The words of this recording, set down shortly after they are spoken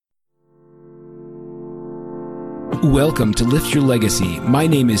Welcome to Lift Your Legacy. My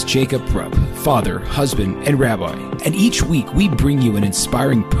name is Jacob Rupp, father, husband, and rabbi. And each week we bring you an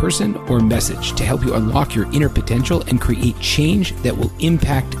inspiring person or message to help you unlock your inner potential and create change that will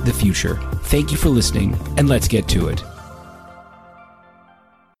impact the future. Thank you for listening, and let's get to it.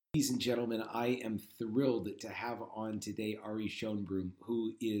 Ladies and gentlemen, I am thrilled to have on today Ari Schonbrun,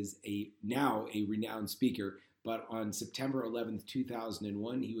 who is now a renowned speaker. But on September 11th,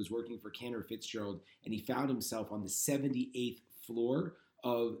 2001, he was working for Cantor Fitzgerald, and he found himself on the 78th floor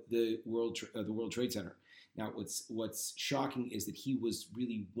of the World Trade Center. Now, what's shocking is that he was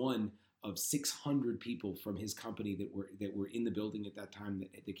really one of 600 people from his company that were in the building at that time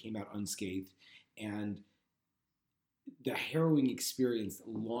that came out unscathed, and the harrowing experience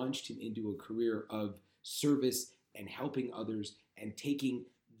launched him into a career of service and helping others, and taking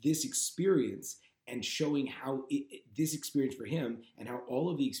this experience and showing how this experience for him and how all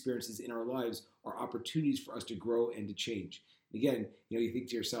of the experiences in our lives are opportunities for us to grow and to change. Again, you think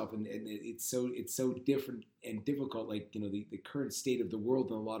to yourself, and it's so different and difficult, like, the current state of the world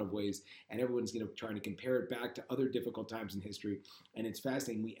in a lot of ways, and everyone's trying to compare it back to other difficult times in history. And it's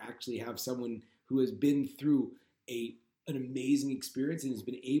fascinating. We actually have someone who has been through an amazing experience and has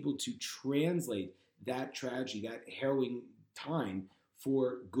been able to translate that tragedy, that harrowing time,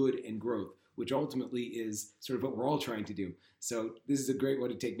 for good and growth, which ultimately is sort of what we're all trying to do. So this is a great one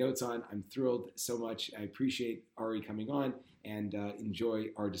to take notes on. I'm thrilled so much. I appreciate Ari coming on, and enjoy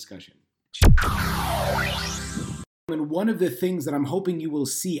our discussion. And one of the things that I'm hoping you will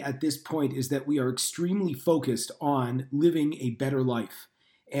see at this point is that we are extremely focused on living a better life.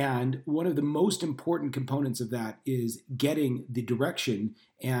 And one of the most important components of that is getting the direction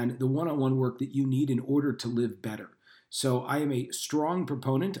and the one-on-one work that you need in order to live better. So I am a strong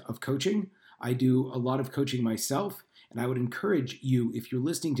proponent of coaching. I do a lot of coaching myself, and I would encourage you, if you're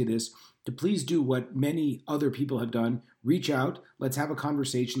listening to this, to please do what many other people have done. Reach out. Let's have a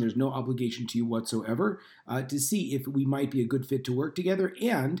conversation. There's no obligation to you whatsoever, to see if we might be a good fit to work together.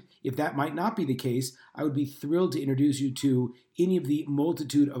 And if that might not be the case, I would be thrilled to introduce you to any of the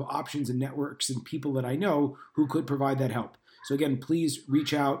multitude of options and networks and people that I know who could provide that help. So again, please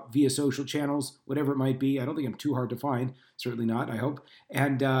reach out via social channels, whatever it might be. I don't think I'm too hard to find, certainly not, I hope.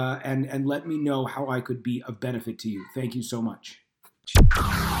 And let me know how I could be of benefit to you. Thank you so much.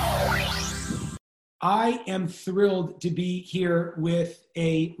 I am thrilled to be here with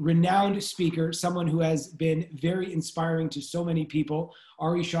a renowned speaker, someone who has been very inspiring to so many people,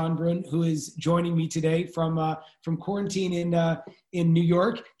 Ari Schonbrun, who is joining me today from quarantine in New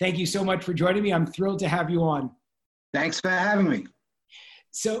York. Thank you so much for joining me. I'm thrilled to have you on. Thanks for having me.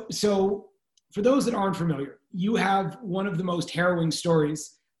 So for those that aren't familiar, you have one of the most harrowing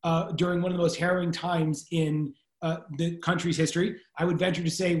stories during one of the most harrowing times in the country's history. I would venture to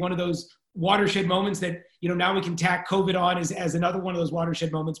say one of those watershed moments that, now we can tack COVID on as another one of those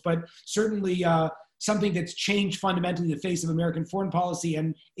watershed moments, but certainly something that's changed fundamentally the face of American foreign policy,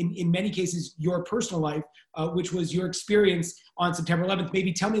 and in many cases, your personal life, which was your experience on September 11th.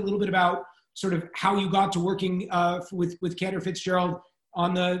 Maybe tell me a little bit about sort of how you got to working with Cantor Fitzgerald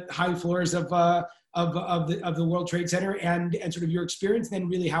on the high floors of the World Trade Center, and sort of your experience, then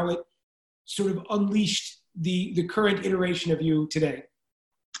really how it sort of unleashed the current iteration of you today.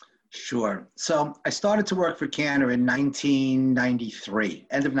 Sure. So I started to work for Cantor in 1993,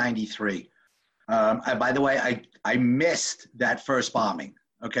 end of 93. By the way, I missed that first bombing.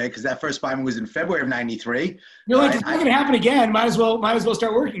 Okay, because that first bombing was in February of 93. You're like, it's not going to happen again. Might as well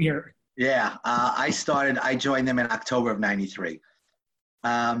start working here. Yeah, I joined them in October of 93.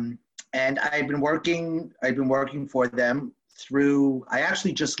 And I've been working for them I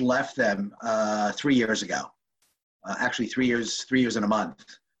actually just left them 3 years ago. Actually 3 years and a month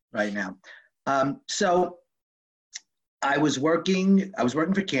right now. So I was working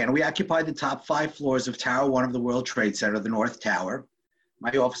for Cantor. We occupied the top 5 floors of Tower 1 of the World Trade Center, the North Tower. My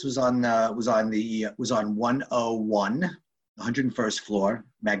office was on 101. 101st floor,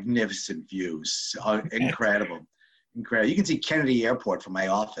 magnificent views, incredible. You can see Kennedy Airport from my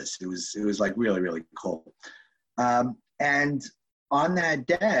office. It was like really, really cool. And on that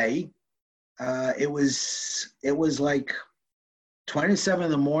day, it was like 27 in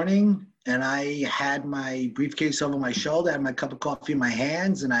the morning, and I had my briefcase over my shoulder, I had my cup of coffee in my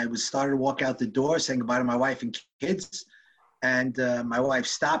hands, and I was starting to walk out the door, saying goodbye to my wife and kids. And my wife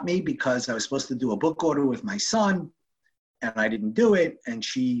stopped me because I was supposed to do a book order with my son, and I didn't do it. And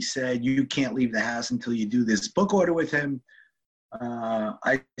she said, "You can't leave the house until you do this book order with him."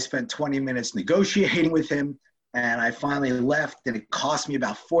 I spent 20 minutes negotiating with him, and I finally left, and it cost me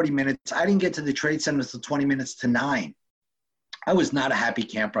about 40 minutes. I didn't get to the Trade Center until 20 minutes to 9. I was not a happy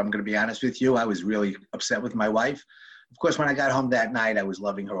camper, I'm going to be honest with you. I was really upset with my wife. Of course, when I got home that night, I was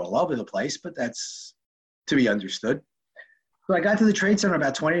loving her all over the place, but that's to be understood. So I got to the Trade Center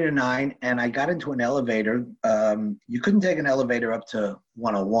about 20 to 9, and I got into an elevator. You couldn't take an elevator up to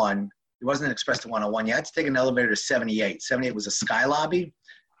 101. It wasn't an express to 101. You had to take an elevator to 78. 78 was a sky lobby,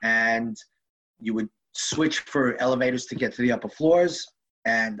 and you would switch for elevators to get to the upper floors.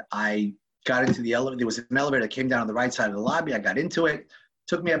 And I got into the elevator. There was an elevator that came down on the right side of the lobby. I got into it,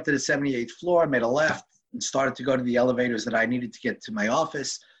 took me up to the 78th floor, made a left, and started to go to the elevators that I needed to get to my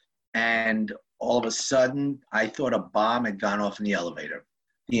office. And all of a sudden, I thought a bomb had gone off in the elevator.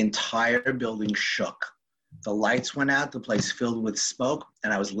 The entire building shook. The lights went out, the place filled with smoke,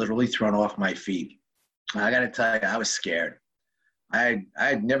 and I was literally thrown off my feet. I got to tell you, I was scared. I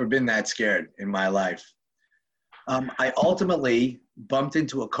had never been that scared in my life. I ultimately bumped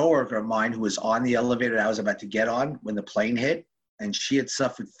into a coworker of mine who was on the elevator that I was about to get on when the plane hit, and she had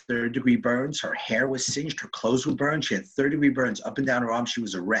suffered third-degree burns. Her hair was singed, her clothes were burned. She had third-degree burns up and down her arm. She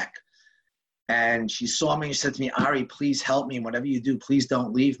was a wreck. And she saw me and she said to me, Ari, please help me. Whatever you do, please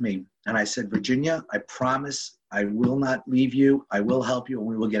don't leave me. And I said, Virginia, I promise I will not leave you. I will help you and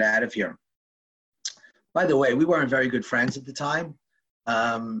we will get out of here. By the way, we weren't very good friends at the time.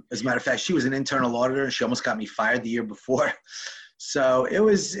 As a matter of fact, she was an internal auditor and she almost got me fired the year before. So it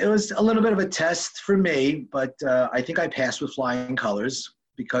was a little bit of a test for me, but I think I passed with flying colors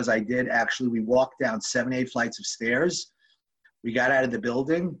because I did actually. We walked down 7, 8 flights of stairs. We got out of the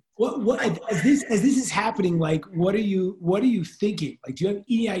building. What as this is happening, like what are you thinking? Like, do you have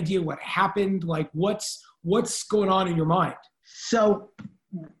any idea what happened? Like what's going on in your mind? So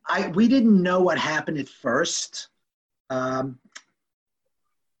we didn't know what happened at first.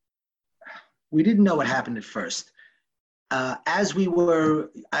 We didn't know what happened at first. As we were,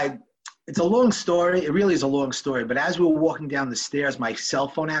 it's a long story. It really is a long story. But as we were walking down the stairs, my cell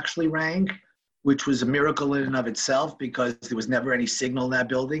phone actually rang, which was a miracle in and of itself because there was never any signal in that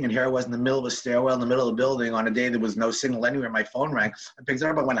building. And here I was in the middle of a stairwell in the middle of the building on a day there was no signal anywhere. My phone rang. I picked it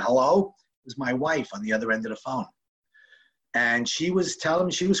up. I went, hello? It was my wife on the other end of the phone. And she was telling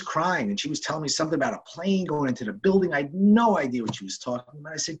me, she was crying, and she was telling me something about a plane going into the building. I had no idea what she was talking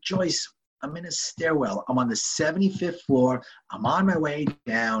about. I said, Joyce, I'm in a stairwell. I'm on the 75th floor. I'm on my way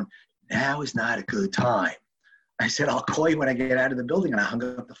down. Now is not a good time. I said, I'll call you when I get out of the building, and I hung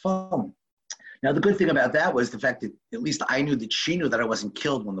up the phone. Now, the good thing about that was the fact that at least I knew that she knew that I wasn't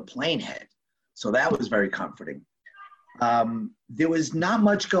killed when the plane hit. So that was very comforting. There was not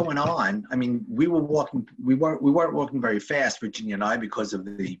much going on. I mean, we weren't walking very fast, Virginia and I, because of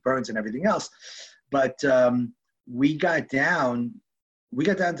the burns and everything else. But we got down to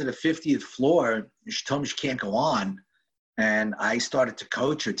the 50th floor. She told me she can't go on. And I started to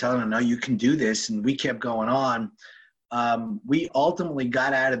coach her, telling her, no, you can do this. And we kept going on. We ultimately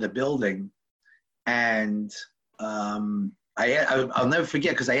got out of the building. And I'll never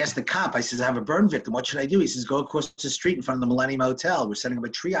forget because I asked the cop, I says, I have a burn victim. What should I do? He says, go across the street in front of the Millennium Hotel. We're setting up a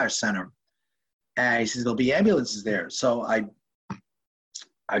triage center. And he says, there'll be ambulances there. So I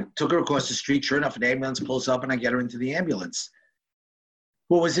took her across the street. Sure enough, an ambulance pulls up and I get her into the ambulance.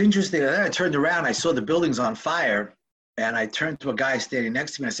 What was interesting, then I turned around, I saw the building's on fire. And I turned to a guy standing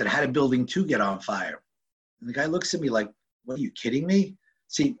next to me. I said, how did building 2 get on fire? And the guy looks at me like, what, are you kidding me?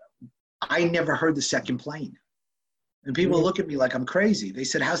 See, I never heard the second plane. And people look at me like I'm crazy. They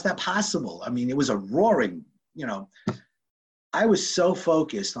said, how's that possible? I mean, it was a roaring, I was so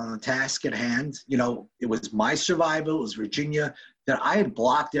focused on the task at hand. It was my survival, it was Virginia, that I had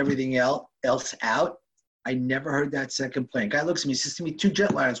blocked everything else out. I never heard that second plane. Guy looks at me, says to me, 2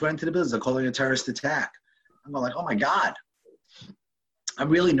 jetliners went into the building. They're calling it a terrorist attack. I'm going like, oh my God. I'm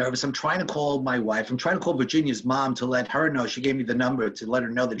really nervous. I'm trying to call my wife. I'm trying to call Virginia's mom to let her know. She gave me the number to let her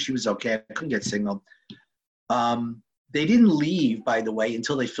know that she was okay. I couldn't get signal. They didn't leave, by the way,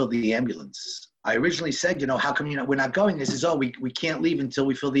 until they filled the ambulance. I originally said, how come we're not going? They says, we can't leave until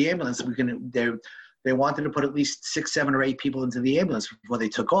we fill the ambulance. They wanted to put at least 6, 7, or 8 people into the ambulance before they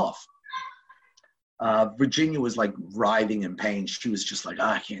took off. Virginia was like writhing in pain. She was just like,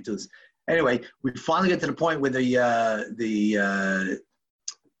 I can't do this. Anyway, we finally get to the point where the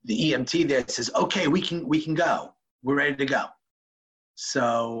EMT there says, okay, we can go. We're ready to go.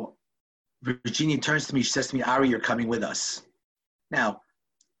 So Virginia turns to me. She says to me, Ari, you're coming with us. Now,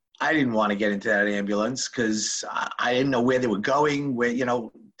 I didn't want to get into that ambulance because I didn't know where they were going,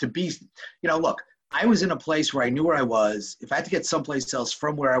 look, I was in a place where I knew where I was. If I had to get someplace else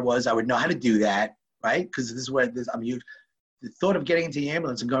from where I was, I would know how to do that, right? Because this is where the thought of getting into the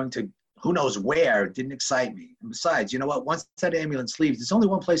ambulance and going to who knows where didn't excite me. And besides, you know what? Once that ambulance leaves, there's only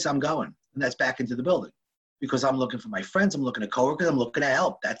one place I'm going, and that's back into the building. because I'm looking for my friends, I'm looking at coworkers, I'm looking to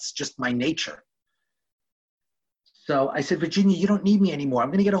help. That's just my nature. So I said, Virginia, you don't need me anymore. I'm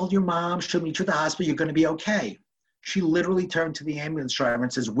going to get a hold of your mom. She'll meet you at the hospital. You're going to be okay. She literally turned to the ambulance driver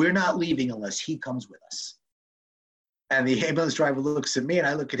and says, we're not leaving unless he comes with us. And the ambulance driver looks at me and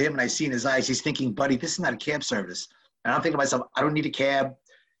I look at him and I see in his eyes, he's thinking, buddy, this is not a cab service. And I'm thinking to myself, I don't need a cab.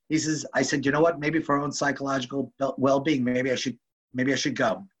 I said, you know what? Maybe for our own psychological well-being, maybe I should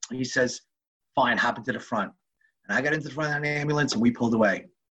go. He says, fine, hop into the front. And I got into the front of the ambulance and we pulled away.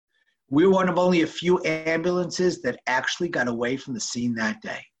 We were one of only a few ambulances that actually got away from the scene that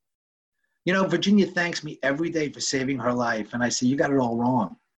day. You know, Virginia thanks me every day for saving her life. And I say, you got it all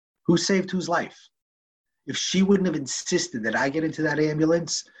wrong. Who saved whose life? If she wouldn't have insisted that I get into that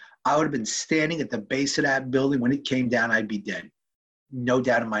ambulance, I would have been standing at the base of that building. When it came down, I'd be dead. No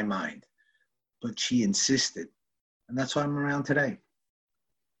doubt in my mind. But she insisted. And that's why I'm around today.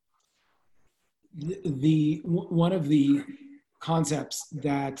 One of the concepts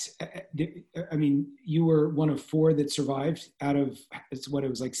that, I mean, you were one of 4 that survived out of, it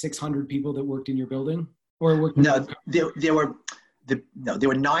was like 600 people that worked in your building? Or worked there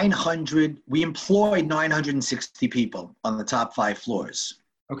were 900. We employed 960 people on the top 5 floors.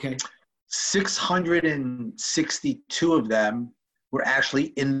 Okay. 662 of them were actually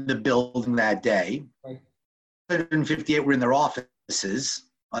in the building that day. Right. 158 were in their offices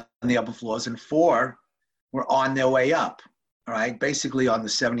on the upper floors, and 4 were on their way up, all right, basically on the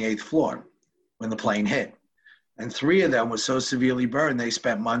 78th floor when the plane hit. And 3 of them were so severely burned, they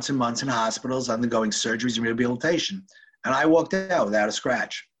spent months and months in hospitals undergoing surgeries and rehabilitation. And I walked out without a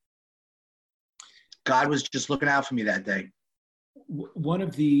scratch. God was just looking out for me that day. One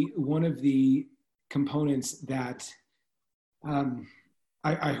of the components that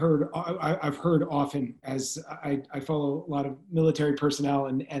I've heard often, as I follow a lot of military personnel,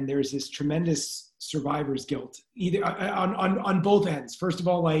 and there's this tremendous survivor's guilt, either on both ends. First of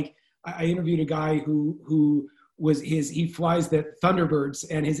all, like I interviewed a guy who he flies the Thunderbirds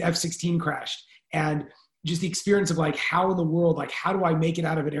and his F-16 crashed, and just the experience of like, how in the world, like, how do I make it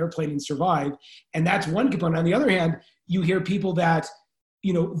out of an airplane and survive? And that's one component. On the other hand, you hear people that,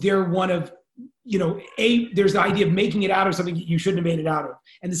 you know, they're one of, you know, there's the idea of making it out of something you shouldn't have made it out of.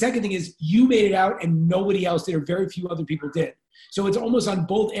 And the second thing is you made it out and nobody else did, or very few other people did. So it's almost on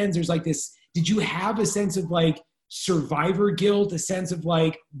both ends. There's like this, did you have a sense of like survivor guilt, a sense of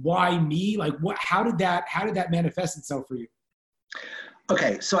like, why me? Like how did that manifest itself for you?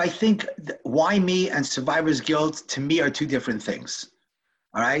 Okay, so I think why me and survivor's guilt to me are 2 different things.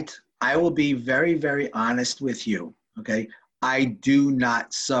 All right, I will be very, very honest with you. Okay, I do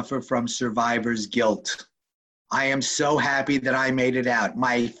not suffer from survivor's guilt. I am so happy that I made it out.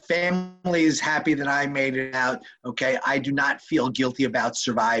 My family is happy that I made it out. Okay, I do not feel guilty about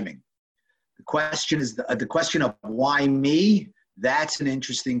surviving. The question is the question of why me. That's an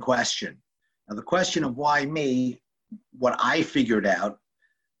interesting question. Now, the question of why me, what I figured out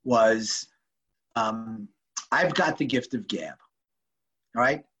was I've got the gift of gab. All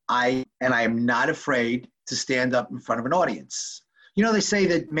right, I am not afraid to stand up in front of an audience. You know, they say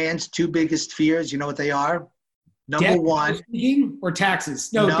that man's 2 biggest fears, you know what they are? Number one, speaking or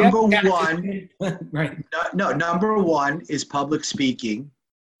taxes? No, number one, right. No, number 1 is public speaking,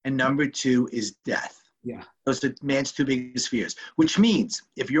 and number 2 is death. Yeah. Those are man's 2 biggest fears, which means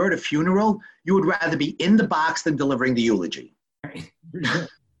if you're at a funeral, you would rather be in the box than delivering the eulogy. Right.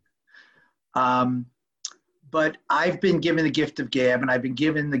 But I've been given the gift of gab, and I've been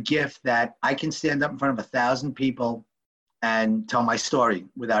given the gift that I can stand up in front of 1,000 people and tell my story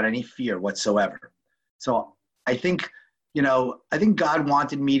without any fear whatsoever. So I think God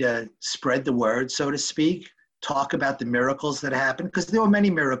wanted me to spread the word, so to speak, talk about the miracles that happened, because there were many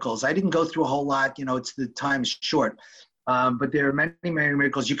miracles. I didn't go through a whole lot, you know, it's the time's short, but there are many, many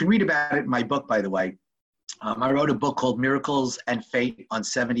miracles. You can read about it in my book, by the way. I wrote a book called Miracles and Fate on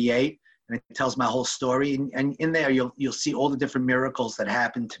 78, and it tells my whole story. And in there, you'll see all the different miracles that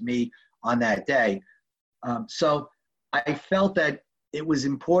happened to me on that day. So I felt that it was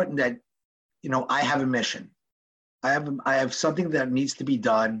important that, you know, I have a mission. I have something that needs to be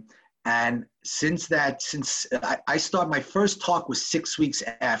done. And since I started, my first talk was 6 weeks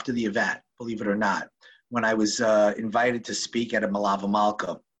after the event, believe it or not, when I was invited to speak at a Malava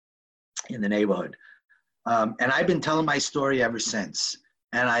Malka in the neighborhood. And I've been telling my story ever since.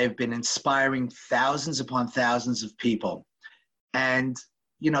 And I've been inspiring thousands upon thousands of people. And,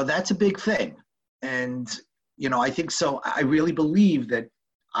 you know, that's a big thing. And, you know, I think so. I really believe that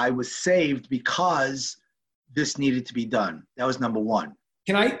I was saved because this needed to be done. That was number 1.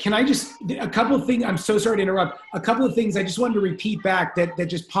 Can I just, a couple of things, I'm so sorry to interrupt. A couple of things I just wanted to repeat back that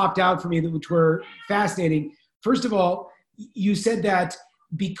just popped out for me, which were fascinating. First of all, you said that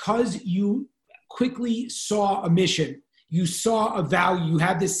because you quickly saw a mission, you saw a value, you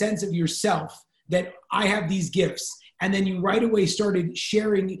had this sense of yourself that I have these gifts. And then you right away started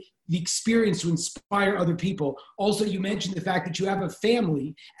sharing the experience to inspire other people. Also, you mentioned the fact that you have a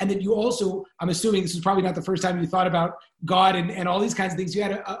family, and that you also, I'm assuming this is probably not the first time you thought about God and all these kinds of things. You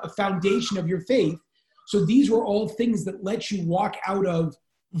had a foundation of your faith. So these were all things that let you walk out of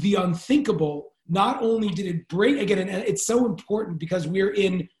the unthinkable. Not only did it break, again, and it's so important because we're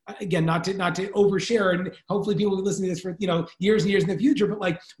in, again, not to overshare, and hopefully people will listen to this for, years and years in the future, but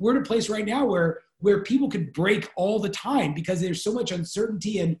like we're in a place right now where people could break all the time because there's so much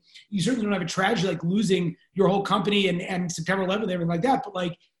uncertainty, and you certainly don't have a tragedy like losing your whole company and September 11th and everything like that. But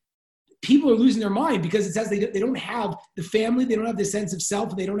like people are losing their mind because it says they don't have the family, they don't have the sense of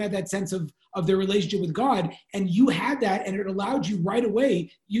self, they don't have that sense of their relationship with God. And you had that, and it allowed you right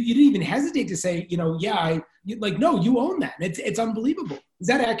away. You didn't even hesitate to say, no, you own that. It's unbelievable. Is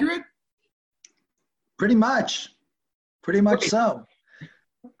that accurate? Pretty much so.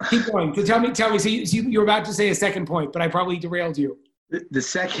 Keep going. So tell me. So you're about to say a second point, but I probably derailed you. The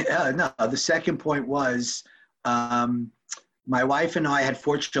second point was my wife and I had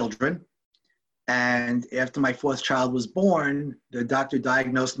 4 children. And after my 4th child was born, the doctor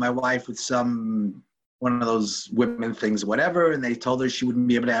diagnosed my wife with one of those women things, whatever, and they told her she wouldn't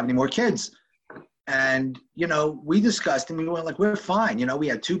be able to have any more kids. And, we discussed, and we were like, we're fine. We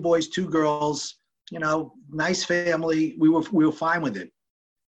had 2 boys, 2 girls, nice family. We were fine with it.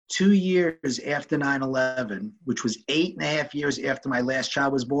 2 years after 9/11, which was 8.5 years after my last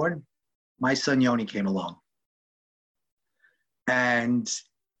child was born, my son Yoni came along. And,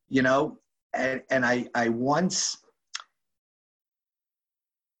 and I once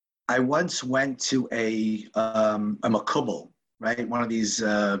went to a makubal, right? One of these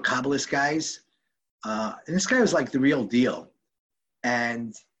Kabbalist guys. And this guy was like the real deal.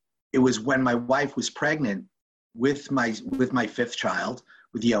 And it was when my wife was pregnant with my 5th child,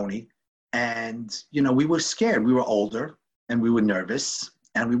 with Yoni. And, we were scared. We were older and we were nervous.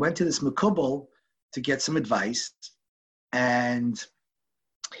 And we went to this makubal to get some advice. And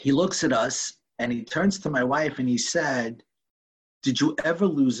he looks at us and he turns to my wife and he said, "Did you ever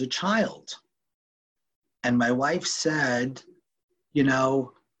lose a child?" And my wife said,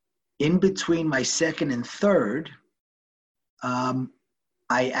 in between my 2nd and 3rd,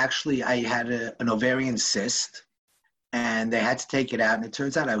 I had an ovarian cyst, and they had to take it out. And it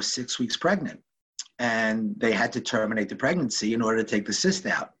turns out I was 6 weeks pregnant, and they had to terminate the pregnancy in order to take the cyst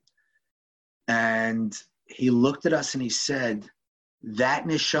out. And he looked at us and he said, "That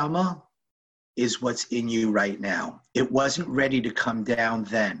neshama is what's in you right now. It wasn't ready to come down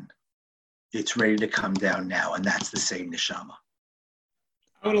then. It's ready to come down now. And that's the same neshama."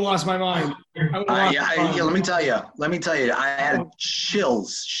 I would have lost my mind. Let me tell you, I had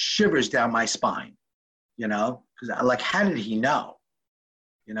shivers down my spine, because how did he know?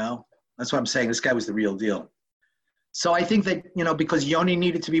 That's what I'm saying. This guy was the real deal. So I think that, because Yoni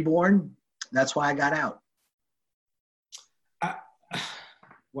needed to be born, that's why I got out.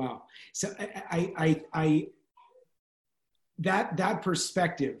 Wow. So I that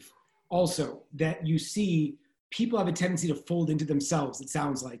perspective also, that you see people have a tendency to fold into themselves, it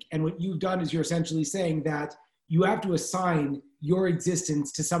sounds like. And what you've done is you're essentially saying that you have to assign your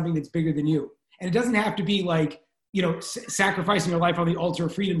existence to something that's bigger than you. And it doesn't have to be like, sacrificing your life on the altar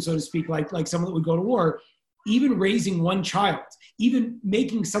of freedom, so to speak, like someone that would go to war. Even raising one child, even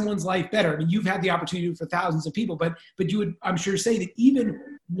making someone's life better. I mean, you've had the opportunity for thousands of people, but you would, I'm sure, say that even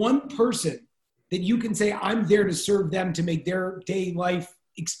one person that you can say, I'm there to serve them to make their day life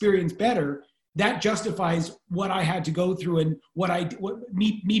experience better, that justifies what I had to go through and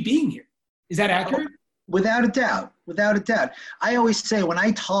me being here. Is that accurate? Without a doubt. I always say when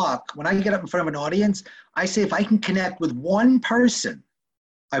I get up in front of an audience, I say, if I can connect with one person,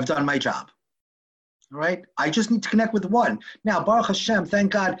 I've done my job. All right. I just need to connect with one. Now, Baruch Hashem,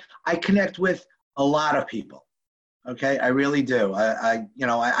 thank God, I connect with a lot of people. Okay. I really do. I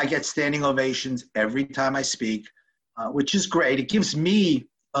get standing ovations every time I speak, which is great. It gives me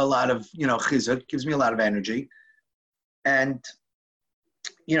a lot of, chizuk, gives me a lot of energy. And,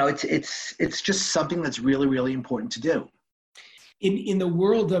 it's just something that's really, really important to do. In the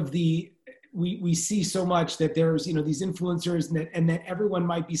world of we see so much that there's, these influencers and that everyone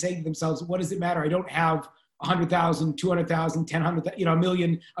might be saying to themselves, what does it matter? I don't have 100,000, 200,000,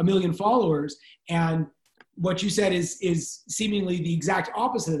 10,000, a million followers. And what you said is seemingly the exact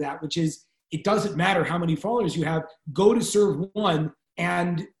opposite of that, which is it doesn't matter how many followers you have. Go to serve one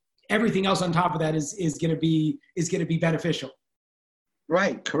and everything else on top of that is going to be beneficial.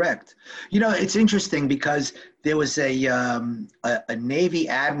 Right, correct. You know, it's interesting because there was a Navy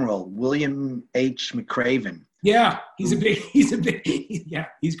Admiral, William H. McRaven. Yeah, he's great.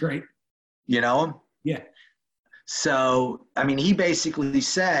 You know him? Yeah. So, I mean, he basically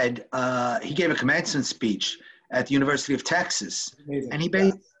said, he gave a commencement speech at the University of Texas. Amazing. And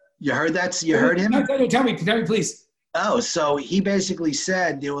you heard that? You heard him? No, tell me, please. Oh, so he basically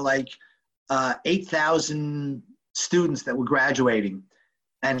said there were like 8,000 students that were graduating.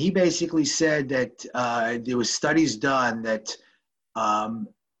 And he basically said that there was studies done that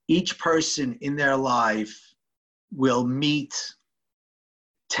each person in their life will meet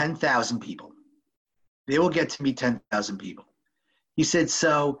 10,000 people. They will get to meet 10,000 people. He said,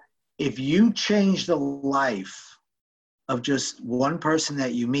 so if you change the life of just one person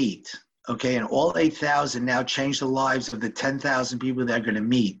that you meet, okay, and all 8,000 now change the lives of the 10,000 people they're going to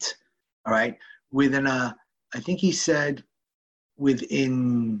meet, all right, within I think he said,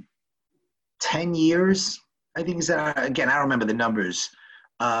 within 10 years, I think he said, again, I don't remember the numbers.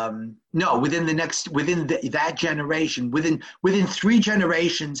 No, within that generation, within 3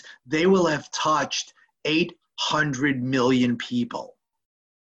 generations, they will have touched 800 million people.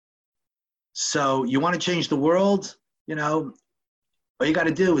 So you want to change the world, you know, all you got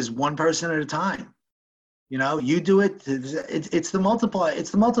to do is one person at a time. You know, you do it. It's the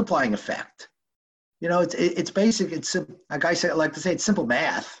multiplying effect. You know, it's basic. It's like I like to say, it's simple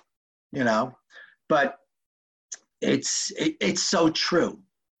math. You know, but it's so true.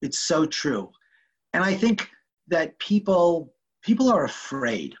 It's so true, and I think that people are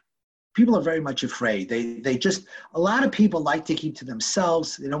afraid. People are very much afraid. They just, a lot of people like to keep to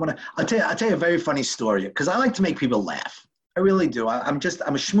themselves. They don't want to. I'll tell you a very funny story because I like to make people laugh. I really do. I'm a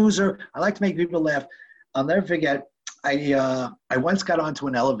schmoozer. I like to make people laugh. I'll never forget. I once got onto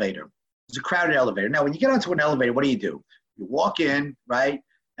an elevator. It's a crowded elevator. Now, when you get onto an elevator, what do? You walk in, right?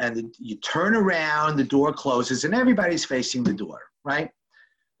 And you turn around, the door closes, and everybody's facing the door, right?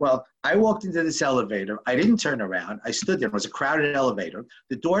 Well, I walked into this elevator. I didn't turn around. I stood there. It was a crowded elevator.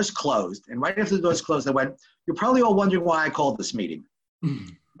 The doors closed. And right after the doors closed, I went, you're probably all wondering why I called this meeting.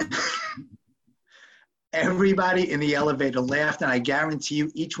 Everybody in the elevator laughed, and I guarantee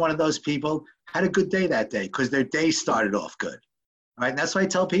you each one of those people had a good day that day because their day started off good. All right, and that's why I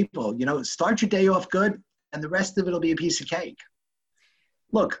tell people, you know, start your day off good, and the rest of it will be a piece of cake.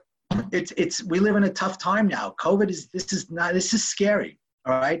 Look, we live in a tough time now. COVID this is scary.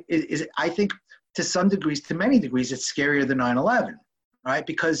 All right, I think to many degrees, it's scarier than 9/11. All right,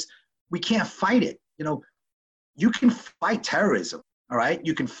 because we can't fight it. You know, you can fight terrorism. All right,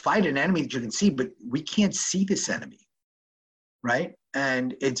 you can fight an enemy that you can see, but we can't see this enemy. Right,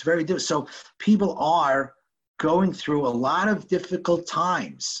 and it's very difficult. So people are going through a lot of difficult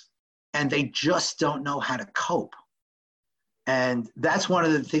times, and they just don't know how to cope. And that's one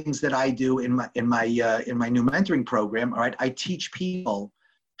of the things that I do in my new mentoring program. All right, I teach people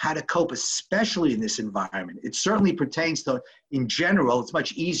how to cope, especially in this environment. It certainly pertains to, in general, it's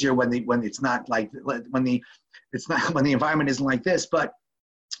much easier when the environment isn't like this. But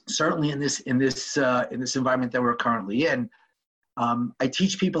certainly in this environment that we're currently in, I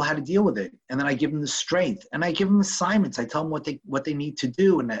teach people how to deal with it, and then I give them the strength, and I give them assignments. I tell them what they need to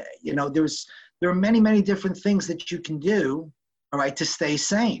do, and you know, there are many different things that you can do, all right, to stay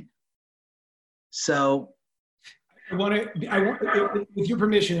sane. So, I want, with your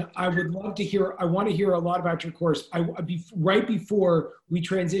permission, I would love to hear. I want to hear a lot about your course. Right before we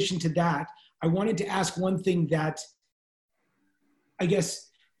transition to that, I wanted to ask one thing that I guess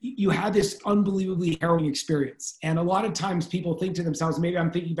you had this unbelievably harrowing experience. And a lot of times people think to themselves, maybe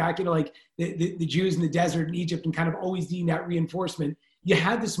I'm thinking back into like the Jews in the desert in Egypt and kind of always needing that reinforcement. You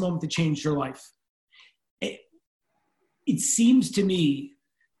had this moment that changed your life. It seems to me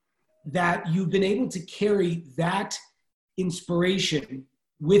that you've been able to carry that inspiration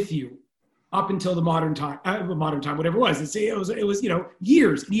with you up until the modern time, whatever it was. It was, you know,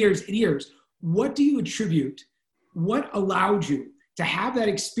 years and years and years. What do you attribute? What allowed you to have that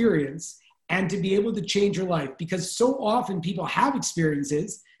experience and to be able to change your life? Because so often people have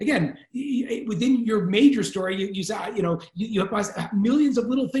experiences. Again, within your major story, you saw, you know, you have millions of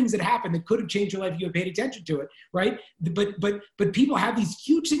little things that happen that could have changed your life if you had paid attention to it, right? But people have these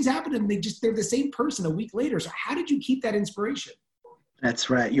huge things happen and they're the same person a week later. So how did you keep that inspiration?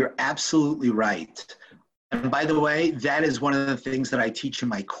 That's right. You're absolutely right. And by the way, that is one of the things that I teach in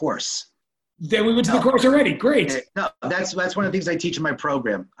my course. Then we went to the course already. Great. No, that's one of the things I teach in my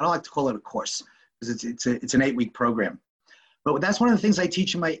program. I don't like to call it a course because it's an 8-week program. But that's one of the things I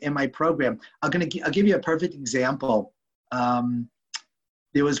teach in my program. I'll give you a perfect example.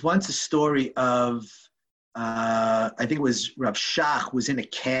 There was once a story of, I think it was Rav Shach was in a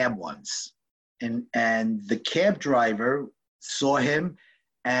cab once, and the cab driver saw him,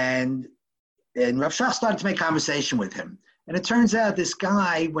 and Rav Shach started to make conversation with him. And it turns out this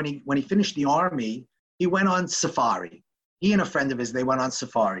guy, when he finished the army, he went on safari. He and a friend of his, they went on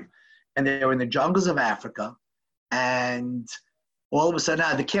safari, and they were in the jungles of Africa, and all of a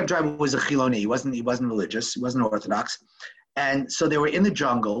sudden, the cab driver was a Chiloni. He wasn't religious. He wasn't Orthodox. And so they were in the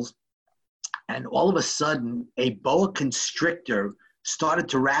jungles, and all of a sudden, a boa constrictor started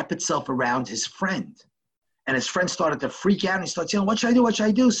to wrap itself around his friend. And his friend started to freak out, and he started saying, what should I do? What should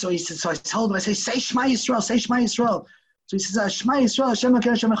I do? So he said, so I told him, I say Shema Yisrael, say Shema Yisrael. So he says, Shema Yisrael, Hashem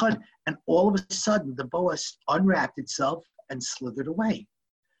Elokeinu Hashem Echad. And all of a sudden, the boa unwrapped itself and slithered away.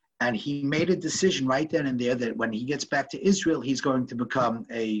 And he made a decision right then and there that when he gets back to Israel, he's going to become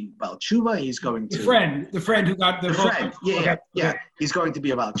a Baal Tshuva. He's going to the friend who got the friend. Yeah. He's going to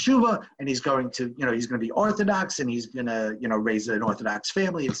be a Baal Tshuva, and he's going to, he's going to be Orthodox, and he's going to, raise an Orthodox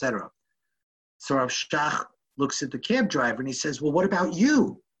family, etc. So Rav Shach looks at the cab driver and he says, "Well, what about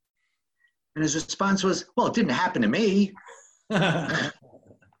you?" And his response was, "Well, it didn't happen to me."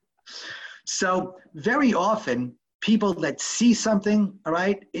 So very often, people that see something, all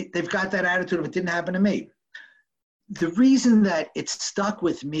right, they've got that attitude of it didn't happen to me. The reason that it stuck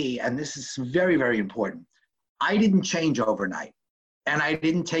with me, and this is very, very important, I didn't change overnight. And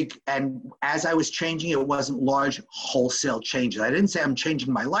and as I was changing, it wasn't large wholesale changes. I didn't say I'm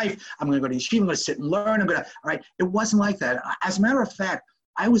changing my life. I'm going to go to yeshiva, I'm going to sit and learn. All right. It wasn't like that. As a matter of fact,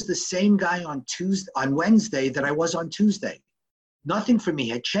 I was the same guy on Wednesday that I was on Tuesday. Nothing for me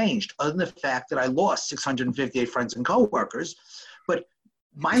had changed other than the fact that I lost 658 friends and coworkers, but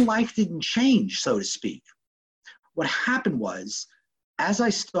my life didn't change, so to speak. What happened was, as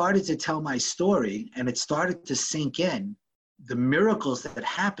I started to tell my story and it started to sink in, the miracles that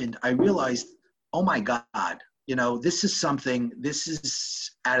happened, I realized, oh my God, this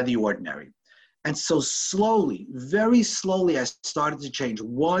is out of the ordinary. And so slowly, very slowly, I started to change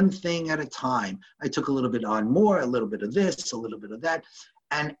one thing at a time. I took a little bit on more, a little bit of this, a little bit of that.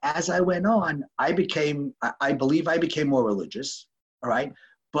 And as I went on, I believe I became more religious, all right?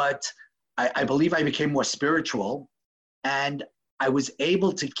 But I believe I became more spiritual. And I was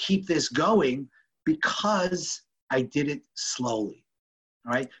able to keep this going because I did it slowly.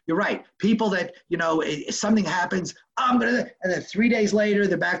 All right, you're right. People that, if something happens, and then 3 days later,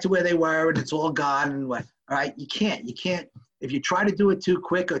 they're back to where they were and it's all gone. And what? All right, you can't. If you try to do it too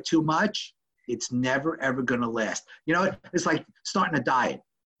quick or too much, it's never, ever going to last. It's like starting a diet,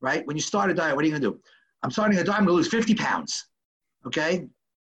 right? When you start a diet, what are you going to do? I'm starting a diet, I'm going to lose 50 pounds, okay?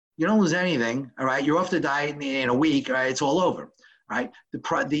 You don't lose anything, all right? You're off the diet in a week, all right? It's all over, all right?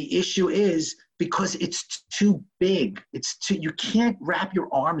 The issue is, because it's too big. You can't wrap your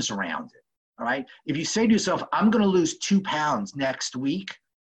arms around it, all right? If you say to yourself, I'm going to lose 2 pounds next week,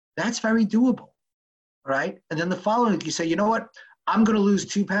 that's very doable, all right? And then the following week, you say, you know what? I'm going to lose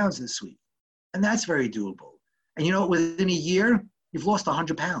 2 pounds this week, and that's very doable. And within a year, you've lost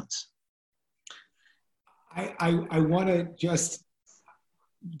 100 pounds. I want to just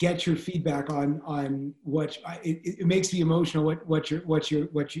get your feedback on what it makes me emotional. What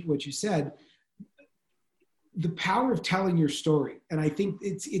you said. The power of telling your story. And I think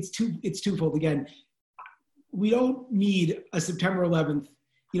it's twofold. Again, we don't need a September 11th,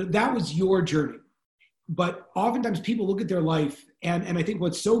 that was your journey. But oftentimes people look at their life and I think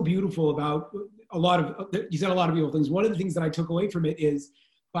what's so beautiful about you said a lot of beautiful things. One of the things that I took away from it is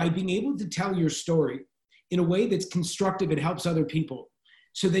by being able to tell your story in a way that's constructive and helps other people.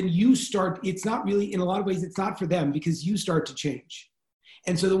 So then it's not really, in a lot of ways, it's not for them because you start to change.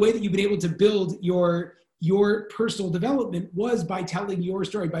 And so the way that you've been able to build your personal development was by telling your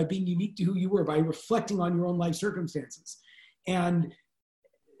story, by being unique to who you were, by reflecting on your own life circumstances. And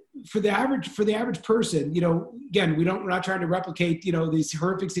for the average person, again, we're not trying to replicate, these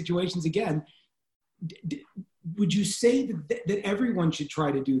horrific situations again. Would you say that everyone should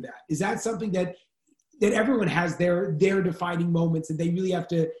try to do that? Is that something that everyone has their defining moments and they really have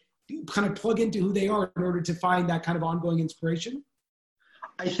to kind of plug into who they are in order to find that kind of ongoing inspiration?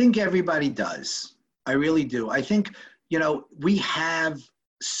 I think everybody does. I really do. I think, we have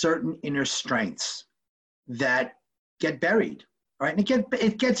certain inner strengths that get buried, right? And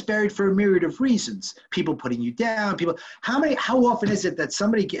it gets buried for a myriad of reasons. People putting you down, how often is it that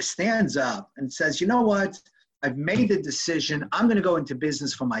somebody stands up and says, you know what? I've made the decision. I'm going to go into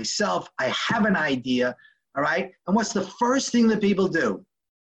business for myself. I have an idea, all right? And what's the first thing that people do?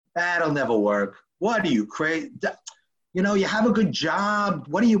 That'll never work. What are you, crazy? You have a good job.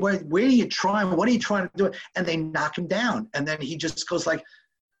 Where are you trying? What are you trying to do? And they knock him down. And then he just goes like,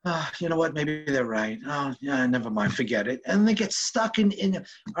 You know what, maybe they're right. Oh, yeah, never mind, forget it. And they get stuck in all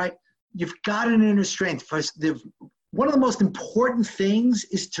right, you've got an inner strength. First, one of the most important things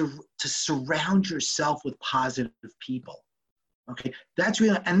is to surround yourself with positive people. Okay, that's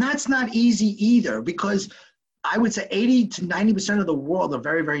real, and that's not easy either, because I would say 80 to 90% of the world are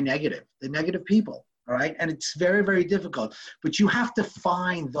very, very negative. They're negative people, all right? And it's very, very difficult. But you have to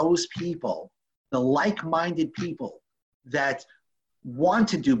find those people, the like-minded people that want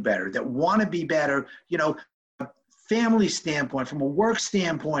to do better, that want to be better, you know, family standpoint, from a work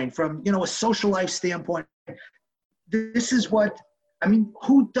standpoint, from, you know, a social life standpoint. This is what, I mean,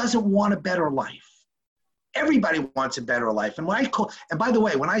 who doesn't want a better life? Everybody wants a better life. And by the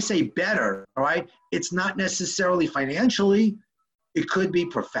way, when I say better, all right, it's not necessarily financially. It could be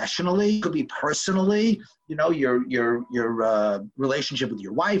professionally, it could be personally, you know, your relationship with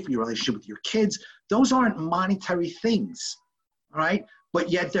your wife, your relationship with your kids. Those aren't monetary things, all right? But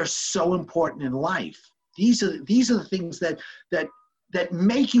yet they're so important in life. These are the things that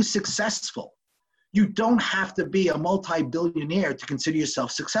make you successful. You don't have to be a multi-billionaire to consider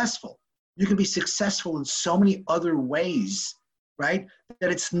yourself successful. You can be successful in so many other ways, right?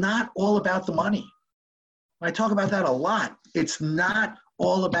 That it's not all about the money. I talk about that a lot. It's not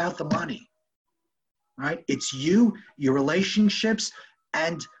all about the money, right? It's you, your relationships,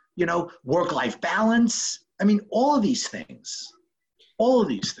 and, you know, work-life balance. I mean, all of these things.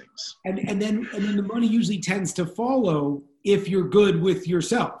 And then the money usually tends to follow if you're good with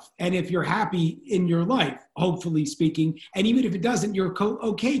yourself and if you're happy in your life, hopefully speaking. And even if it doesn't, you're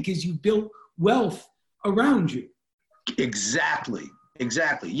okay because you built wealth around you. Exactly.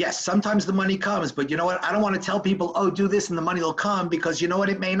 Yes, sometimes the money comes, but you know what? I don't want to tell people, oh, do this and the money will come, because you know what?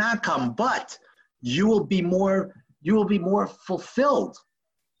 It may not come, but you will be more fulfilled.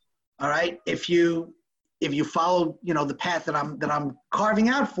 All right. If you follow, you know, the path that I'm carving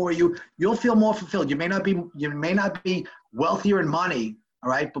out for you, you'll feel more fulfilled. You may not be wealthier in money, all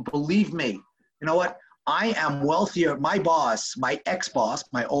right? But believe me, you know what? I am wealthier. My boss, my ex-boss,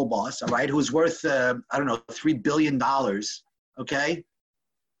 my old boss, all right, who's worth, $3 billion, okay?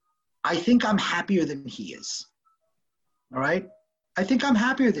 I think I'm happier than he is, all right? I think I'm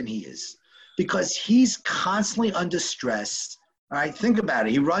happier than he is, because he's constantly under stress. All right, think about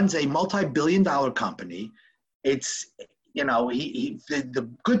it. He runs a multi-billion-dollar company. It's, you know, the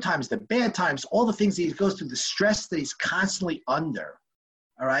good times, the bad times, all the things he goes through, the stress that he's constantly under.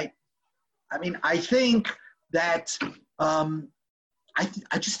 All right. I mean, I think that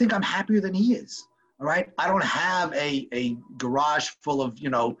I just think I'm happier than he is. All right. I don't have a garage full of, you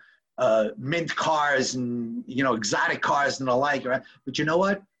know, mint cars and, you know, exotic cars and the like. Right. But you know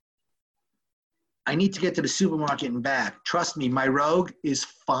what? I need to get to the supermarket and back. Trust me, my Rogue is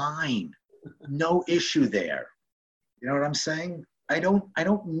fine. No issue there. You know what I'm saying? I don't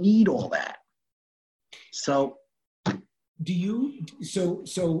need all that. So do you,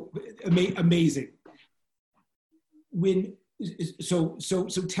 amazing. So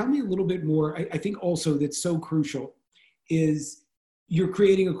tell me a little bit more. I think also that's so crucial is you're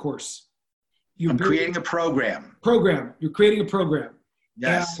creating a course. I'm creating a program. You're creating a program.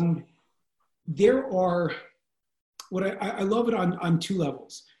 Yes. And there are, what I love it on two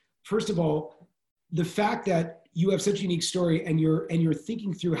levels. First of all, the fact that you have such a unique story and you're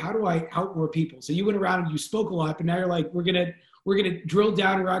thinking through, how do I help more people? So you went around and you spoke a lot, but now you're like, we're gonna drill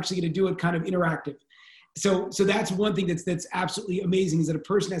down and we're actually gonna do it kind of interactive. So that's one thing that's absolutely amazing, is that a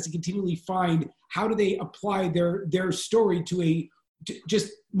person has to continually find how do they apply their story to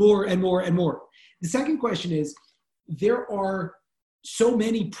just more and more and more. The second question is, there are so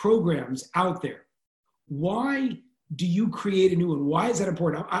many programs out there. Why do you create a new one? Why is that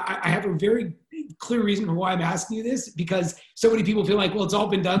important? I have a very clear reason for why I'm asking you this, because so many people feel like, well, it's all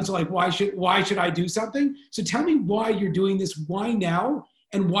been done, so like, why should I do something? So tell me why you're doing this, why now,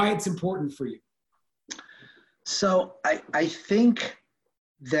 and why it's important for you. So I think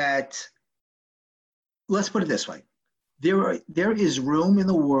that, let's put it this way. There is room in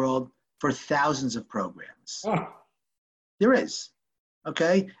the world for thousands of programs. Oh. There is,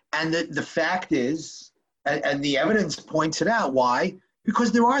 okay? And the fact is, and the evidence points it out, why?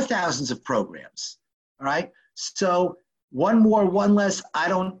 Because there are thousands of programs, all right? So one more, one less,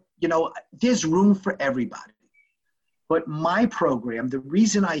 there's room for everybody. But my program,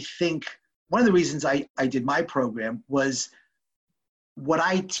 one of the reasons I did my program was what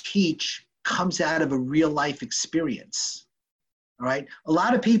I teach comes out of a real life experience, all right? A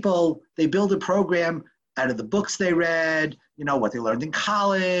lot of people, they build a program out of the books they read, what they learned in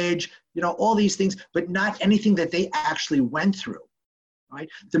college, all these things, but not anything that they actually went through, right?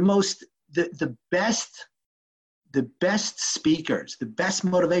 The the best speakers, the best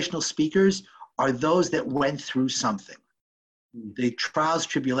motivational speakers are those that went through something. The trials,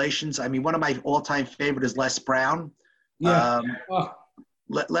 tribulations. I mean, one of my all-time favorite is Les Brown. Yeah.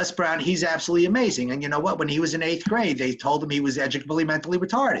 Les Brown, he's absolutely amazing. And you know what? When he was in 8th grade, they told him he was educably mentally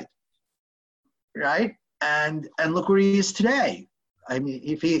retarded, right? And look where he is today. I mean,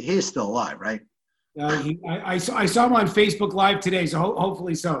 if he is still alive, right? I saw him on Facebook Live today, so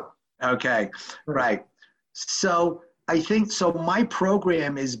hopefully so. Okay, right. So I think, so my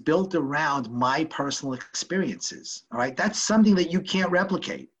program is built around my personal experiences, all right? That's something that you can't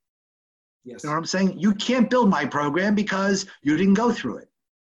replicate. Yes. You know what I'm saying? You can't build my program because you didn't go through it.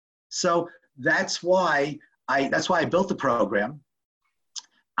 So that's why I built the program,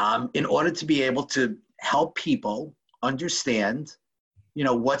 in order to be able to help people understand, you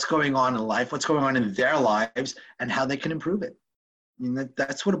know, what's going on in life, what's going on in their lives, and how they can improve it. I mean,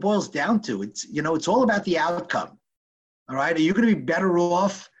 that's what it boils down to. It's, you know, it's all about the outcome. All right. Are you going to be better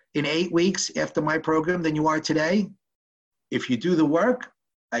off in 8 weeks after my program than you are today? If you do the work,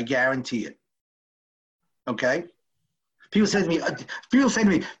 I guarantee it. Okay. People say to me,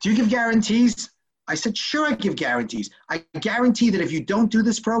 do you give guarantees? I said, sure, I give guarantees. I guarantee that if you don't do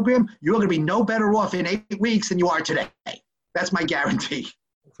this program, you're going to be no better off in 8 weeks than you are today. That's my guarantee.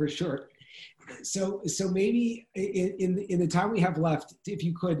 For sure. So maybe in the time we have left, if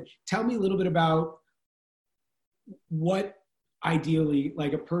you could tell me a little bit about what ideally,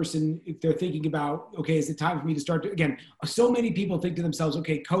 like a person, if they're thinking about, okay, is it time for me to start to, again, so many people think to themselves,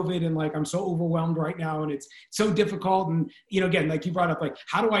 okay, COVID, and like, I'm so overwhelmed right now and it's so difficult. And, you know, again, like you brought up, like,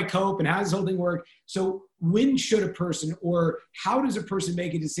 how do I cope and how does this whole thing work? So when should a person, or how does a person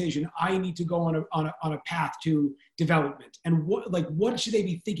make a decision? I need to go on a path to development, and what should they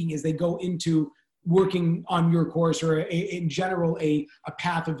be thinking as they go into working on your course, or in general, a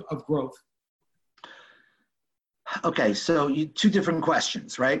path of growth? Okay, so two different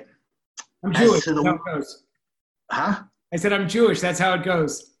questions, right? I'm Jewish. That's how it goes. Huh? I said I'm Jewish. That's how it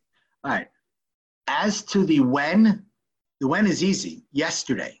goes. All right. As to the when is easy.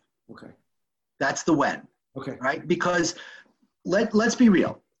 Yesterday. Okay. That's the when. Okay. Right? Because let's be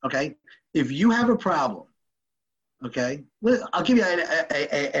real. Okay. If you have a problem, okay, I'll give you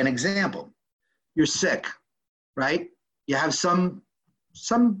an example. You're sick, right? You have some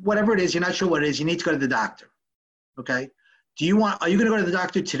whatever it is. You're not sure what it is. You need to go to the doctor. Okay. Are you going to go to the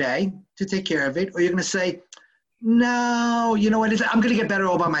doctor today to take care of it? Or you're going to say, no, you know what? I'm going to get better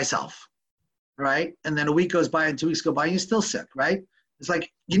all by myself. Right. And then a week goes by and 2 weeks go by and you're still sick. Right. It's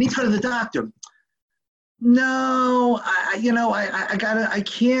like, you need to go to the doctor. No, I got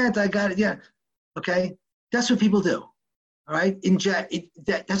it. Yeah. Okay. That's what people do. All right.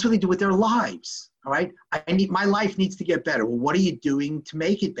 That's what they do with their lives. All right. My life needs to get better. Well, what are you doing to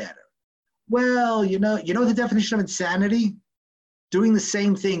make it better? Well, you know the definition of insanity? Doing the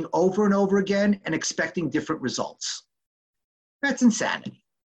same thing over and over again and expecting different results. That's insanity.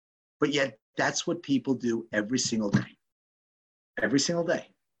 But yet that's what people do every single day. Every single day.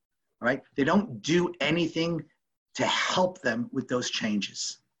 All right? They don't do anything to help them with those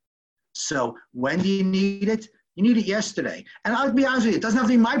changes. So when do you need it? You need it yesterday. And I'll be honest with you, it doesn't have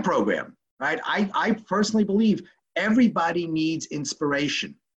to be my program. Right? I personally believe everybody needs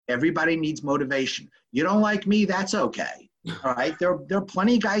inspiration. Everybody needs motivation. You don't like me, that's okay. All right. There are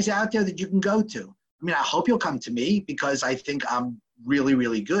plenty of guys out there that you can go to. I mean, I hope you'll come to me because I think I'm really,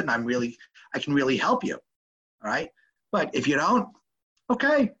 really good and I can really help you. All right. But if you don't,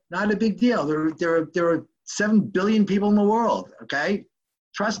 okay, not a big deal. There are 7 billion people in the world. Okay.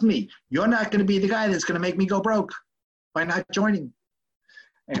 Trust me, you're not going to be the guy that's going to make me go broke by not joining.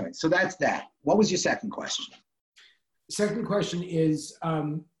 Anyway, so that's that. What was your second question? Second question is,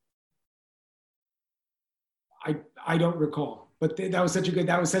 I don't recall, but that was such a good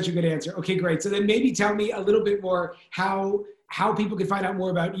answer. Okay, great. So then maybe tell me a little bit more how people can find out more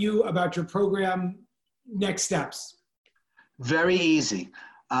about you, about your program, next steps. Very easy.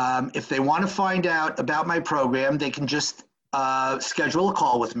 If they want to find out about my program, they can just schedule a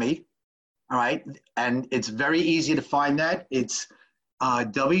call with me. All right. And it's very easy to find that. It's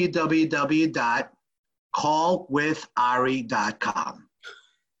www.callwithari.com.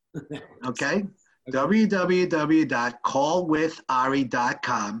 Okay.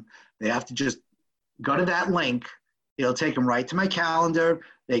 www.callwithari.com. They have to just go to that link. It'll take them right to my calendar.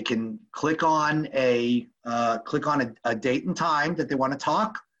 They can click on a date and time that they want to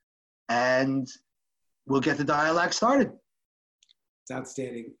talk, and we'll get the dialogue started. It's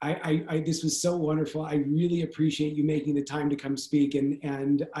outstanding. This was so wonderful. I really appreciate you making the time to come speak.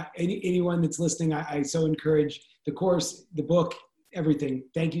 And anyone that's listening, I so encourage the course, the book, everything.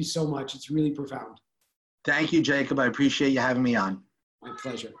 Thank you so much. It's really profound. Thank you, Jacob. I appreciate you having me on. My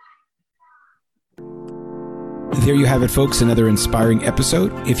pleasure. There you have it, folks, another inspiring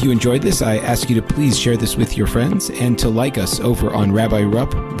episode. If you enjoyed this, I ask you to please share this with your friends and to like us over on Rabbi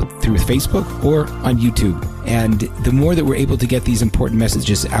Rupp through Facebook or on YouTube. And the more that we're able to get these important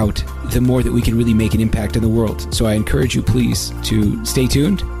messages out, the more that we can really make an impact in the world. So I encourage you, please, to stay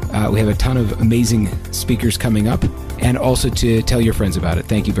tuned. We have a ton of amazing speakers coming up, and also to tell your friends about it.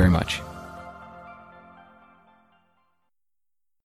 Thank you very much.